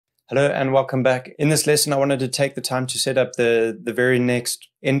Hello and welcome back. In this lesson, I wanted to take the time to set up the very next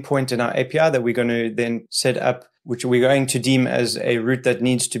endpoint in our API that we're going to then set up, which we're going to deem as a route that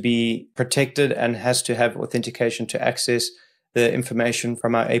needs to be protected and has to have authentication to access the information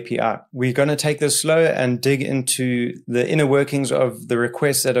from our API. We're going to take this slow and dig into the inner workings of the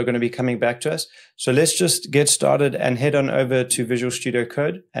requests that are going to be coming back to us. So let's just get started and head on over to Visual Studio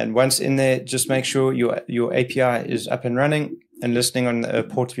Code. And once in there, just make sure your API is up and running and listening on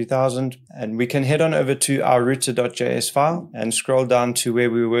port 3000. And we can head on over to our router.js file and scroll down to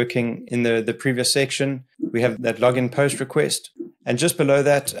where we were working in the previous section. We have that login post request. And just below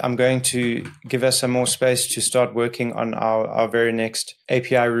that, I'm going to give us some more space to start working on our very next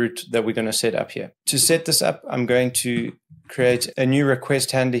API route that we're going to set up here. To set this up, I'm going to create a new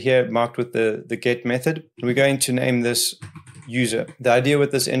request handler here marked with the get method. We're going to name this user. The idea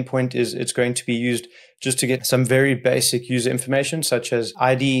with this endpoint is it's going to be used just to get some very basic user information, such as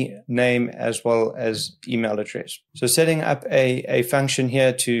ID, name, as well as email address. So setting up a function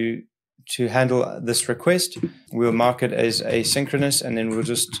here to handle this request, we'll mark it as asynchronous, and then we'll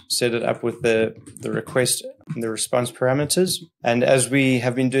just set it up with the request and the response parameters. And as we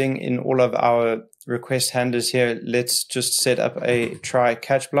have been doing in all of our request handlers here, let's just set up a try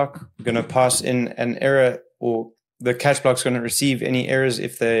catch block. We're going to pass in an error, or the catch block is going to receive any errors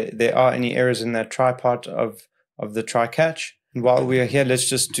if there are any errors in that try part of the try catch. And while we are here, let's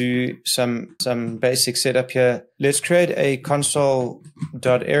just do some basic setup here. Let's create a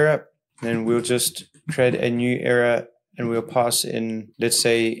console.error. Then we'll just create a new error and we'll pass in, let's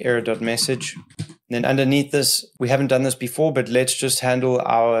say, error.message. Then underneath this, we haven't done this before, but let's just handle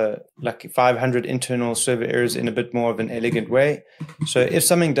our 500 internal server errors in a bit more of an elegant way. So if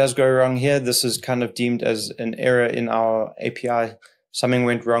something does go wrong here, this is kind of deemed as an error in our API. Something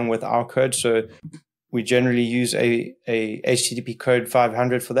went wrong with our code. So we generally use a HTTP code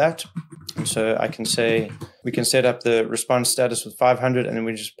 500 for that. And so I can say we can set up the response status with 500, and then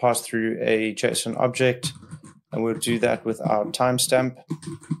we just pass through a JSON object, and we'll do that with our timestamp.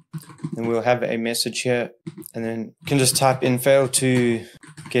 And we'll have a message here, and then you can just type in fail to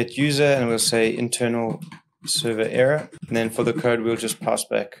get user, and we'll say internal server error. And then for the code, we'll just pass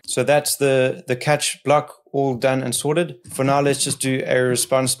back. So that's the catch block all done and sorted. For now, let's just do a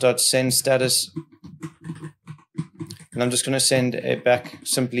response.send status. And I'm just going to send back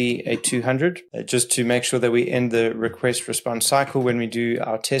simply a 200 just to make sure that we end the request response cycle when we do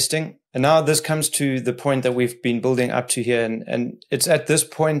our testing. And now this comes to the point that we've been building up to here. And it's at this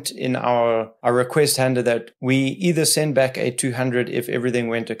point in our request handler that we either send back a 200 if everything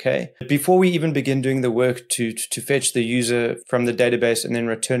went okay. But before we even begin doing the work to fetch the user from the database and then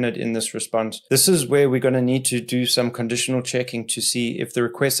return it in this response, this is where we're going to need to do some conditional checking to see if the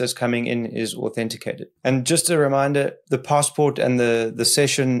request that's coming in is authenticated. And just a reminder, the Passport and the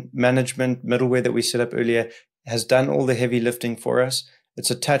session management middleware that we set up earlier has done all the heavy lifting for us. It's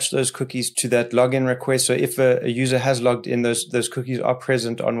attached those cookies to that login request. So if a user has logged in, those cookies are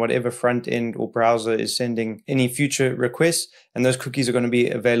present on whatever front end or browser is sending any future requests. And those cookies are going to be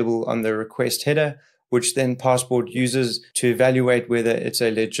available on the request header, which then Passport uses to evaluate whether it's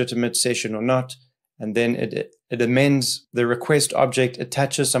a legitimate session or not. And then it amends the request object,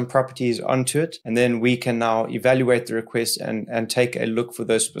 attaches some properties onto it, and then we can now evaluate the request and take a look for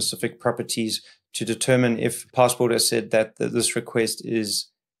those specific properties to determine if Passport has said that this request is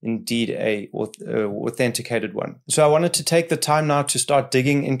indeed a authenticated one. So I wanted to take the time now to start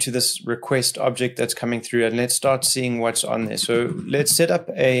digging into this request object that's coming through, and let's start seeing what's on there. So let's set up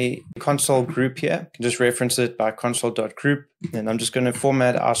a console group here. You can just reference it by console.group. And I'm just going to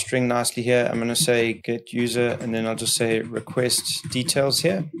format our string nicely here. I'm going to say get user, and then I'll just say request details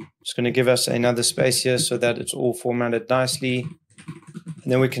here. Just going to give us another space here so that it's all formatted nicely.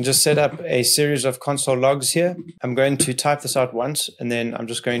 And then we can just set up a series of console logs here. I'm going to type this out once, and then I'm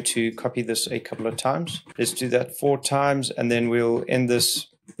just going to copy this a couple of times. Let's do that 4 times, and then we'll end this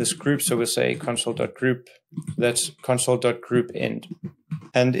group. So we'll say console.group. That's console.group end.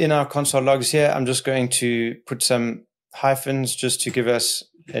 And in our console logs here, I'm just going to put some hyphens just to give us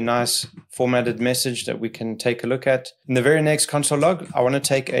a nice formatted message that we can take a look at. In the very next console log, I want to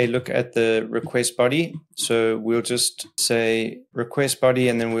take a look at the request body. So we'll just say request body,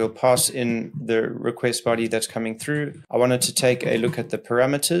 and then we'll pass in the request body that's coming through. I wanted to take a look at the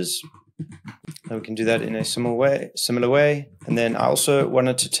parameters. And we can do that in a similar way. And then I also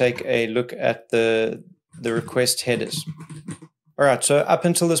wanted to take a look at the request headers. All right, so up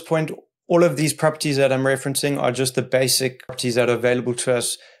until this point, all of these properties that I'm referencing are just the basic properties that are available to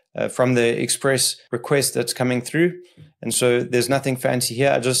us from the Express request that's coming through. And so there's nothing fancy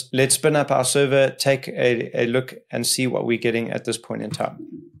here. Let's spin up our server, take a look and see what we're getting at this point in time.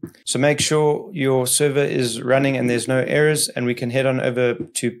 So make sure your server is running and there's no errors, and we can head on over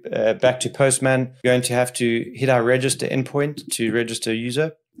to back to Postman. We're going to have to hit our register endpoint to register a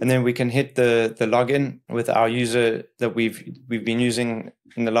user, and then we can hit the login with our user that we've been using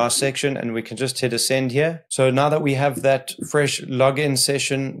in the last section, and we can just hit a send here. So now that we have that fresh login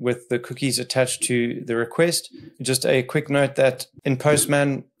session with the cookies attached to the request, just a quick note that in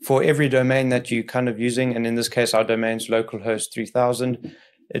Postman, for every domain that you're kind of using, and in this case our domain's localhost 3000,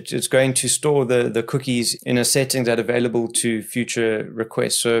 it's going to store the cookies in a setting that are available to future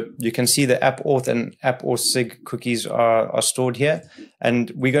requests. So you can see the app auth and app auth sig cookies are stored here. And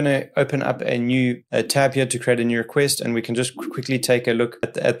we're going to open up a new tab here to create a new request. And we can just quickly take a look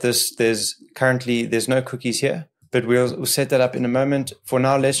at this. There's no cookies here, but we'll set that up in a moment. For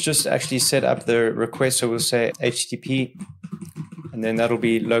now, let's just actually set up the request. So we'll say HTTP, and then that'll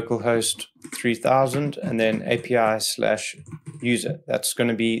be localhost 3000, and then API/user. That's going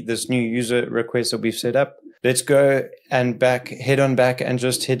to be this new user request that we've set up. Let's go and head on back and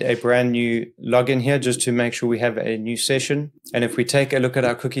just hit a brand new login here just to make sure we have a new session. And if we take a look at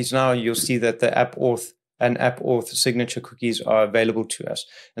our cookies now, you'll see that the app auth and app auth signature cookies are available to us.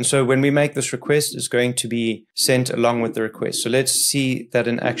 And so when we make this request, it's going to be sent along with the request. So let's see that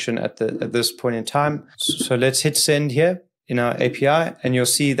in action at this point in time. So let's hit send here in our API, and you'll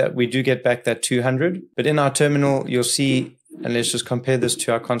see that we do get back that 200. But in our terminal, you'll see, and let's just compare this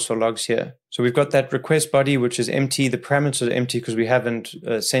to our console logs here. So we've got that request body, which is empty. The parameters are empty because we haven't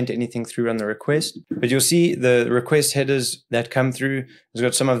sent anything through on the request. But you'll see the request headers that come through. It's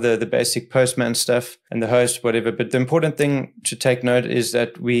got some of the basic Postman stuff and the host, whatever. But the important thing to take note is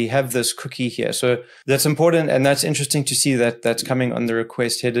that we have this cookie here. So that's important, and that's interesting to see that that's coming on the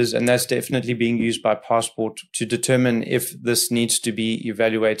request headers, and that's definitely being used by Passport to determine if this needs to be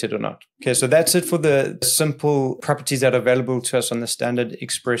evaluated or not. Okay, so that's it for the simple properties that are available to us on the standard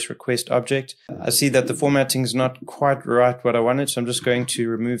Express request object. I see that the formatting is not quite right what I wanted, so I'm just going to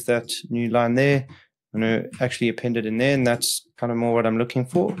remove that new line there. I'm going to actually append it in there, and that's kind of more what I'm looking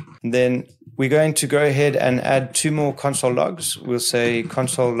for. And then we're going to go ahead and add 2 more console logs. We'll say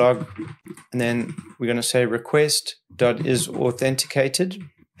console log, and then we're going to say req.isAuthenticated.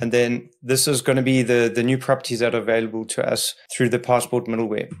 And then this is going to be the new properties that are available to us through the Passport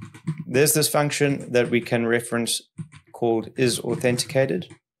middleware. There's this function that we can reference called isAuthenticated.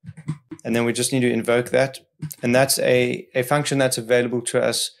 And then we just need to invoke that. And that's a function that's available to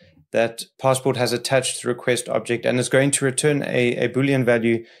us that Passport has attached to the request object, and is going to return a Boolean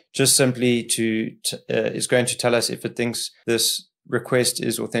value just simply is going to tell us if it thinks this request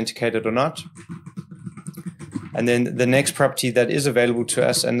is authenticated or not. And then the next property that is available to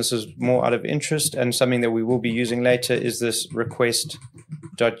us, and this is more out of interest and something that we will be using later, is this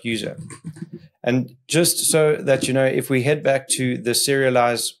req.user. And just so that you know, if we head back to the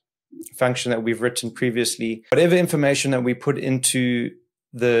serialize function that we've written previously, whatever information that we put into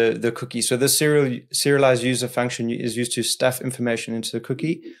the cookie, so this serialize user function is used to stuff information into the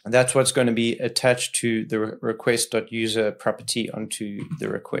cookie, and that's what's going to be attached to the request.user property onto the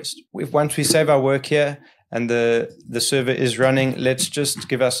request. Once we save our work here and the server is running, let's just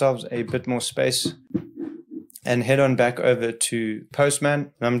give ourselves a bit more space and head on back over to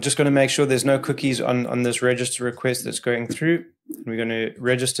Postman. And I'm just going to make sure there's no cookies on this register request that's going through. We're going to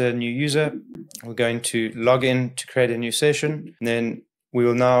register a new user. We're going to log in to create a new session. And then we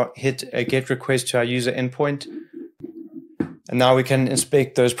will now hit a get request to our user endpoint. And now we can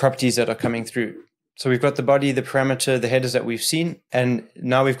inspect those properties that are coming through. So we've got the body, the parameter, the headers that we've seen. And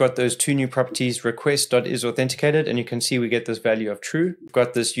now we've got those 2 new properties, request.isAuthenticated, and you can see we get this value of true. We've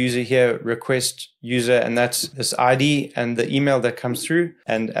got this user here, request user, and that's this ID and the email that comes through.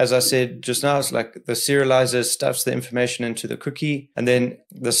 And as I said just now, it's like the serializer stuffs the information into the cookie. And then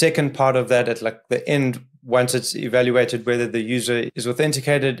the second part of that at like the end, once it's evaluated whether the user is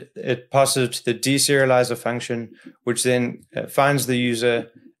authenticated, it passes it to the deserializer function, which then finds the user,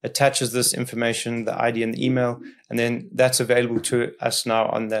 attaches this information, the ID and the email, and then that's available to us now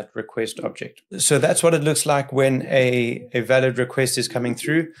on that request object. So that's what it looks like when a valid request is coming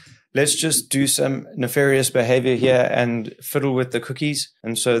through. Let's just do some nefarious behavior here and fiddle with the cookies.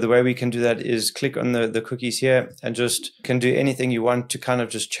 And so the way we can do that is click on the cookies here and just can do anything you want to kind of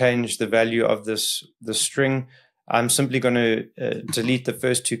just change the value of the string. I'm simply going to delete the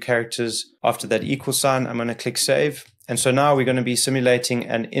first 2 characters after that equal sign. I'm going to click save. And so now we're going to be simulating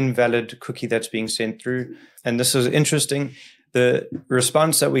an invalid cookie that's being sent through. And this is interesting. The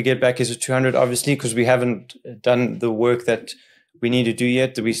response that we get back is a 200, obviously, because we haven't done the work that we need to do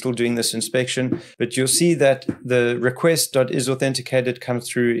yet. We're still doing this inspection, but you'll see that the req.isAuthenticated comes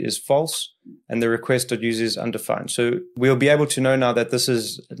through is false and the req.user is undefined. So we'll be able to know now that this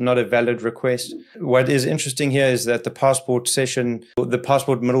is not a valid request. What is interesting here is that the Passport session, the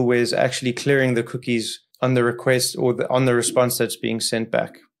Passport middleware is actually clearing the cookies on the request or on the response that's being sent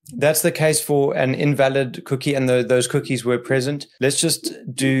back. That's the case for an invalid cookie and those cookies were present. Let's just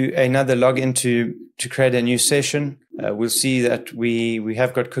do another login to create a new session. We'll see that we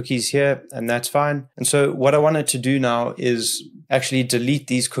have got cookies here and that's fine. And so what I wanted to do now is actually delete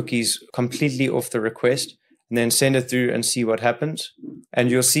these cookies completely off the request and then send it through and see what happens.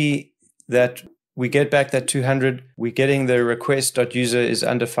 And you'll see that we get back that 200, we're getting the req.user is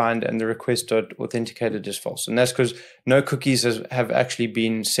undefined and the req.authenticated is false. And that's because no cookies have actually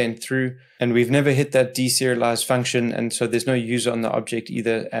been sent through and we've never hit that deserialized function. And so there's no user on the object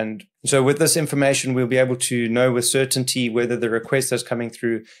either. And so with this information, we'll be able to know with certainty whether the request that's coming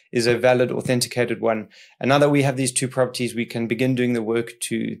through is a valid authenticated one. And now that we have these two properties, we can begin doing the work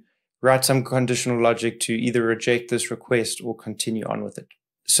to write some conditional logic to either reject this request or continue on with it.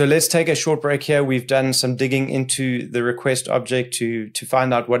 So let's take a short break here. We've done some digging into the request object to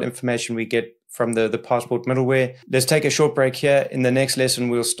find out what information we get from the Passport middleware. Let's take a short break here. In the next lesson,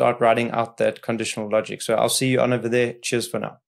 we'll start writing out that conditional logic. So I'll see you on over there. Cheers for now.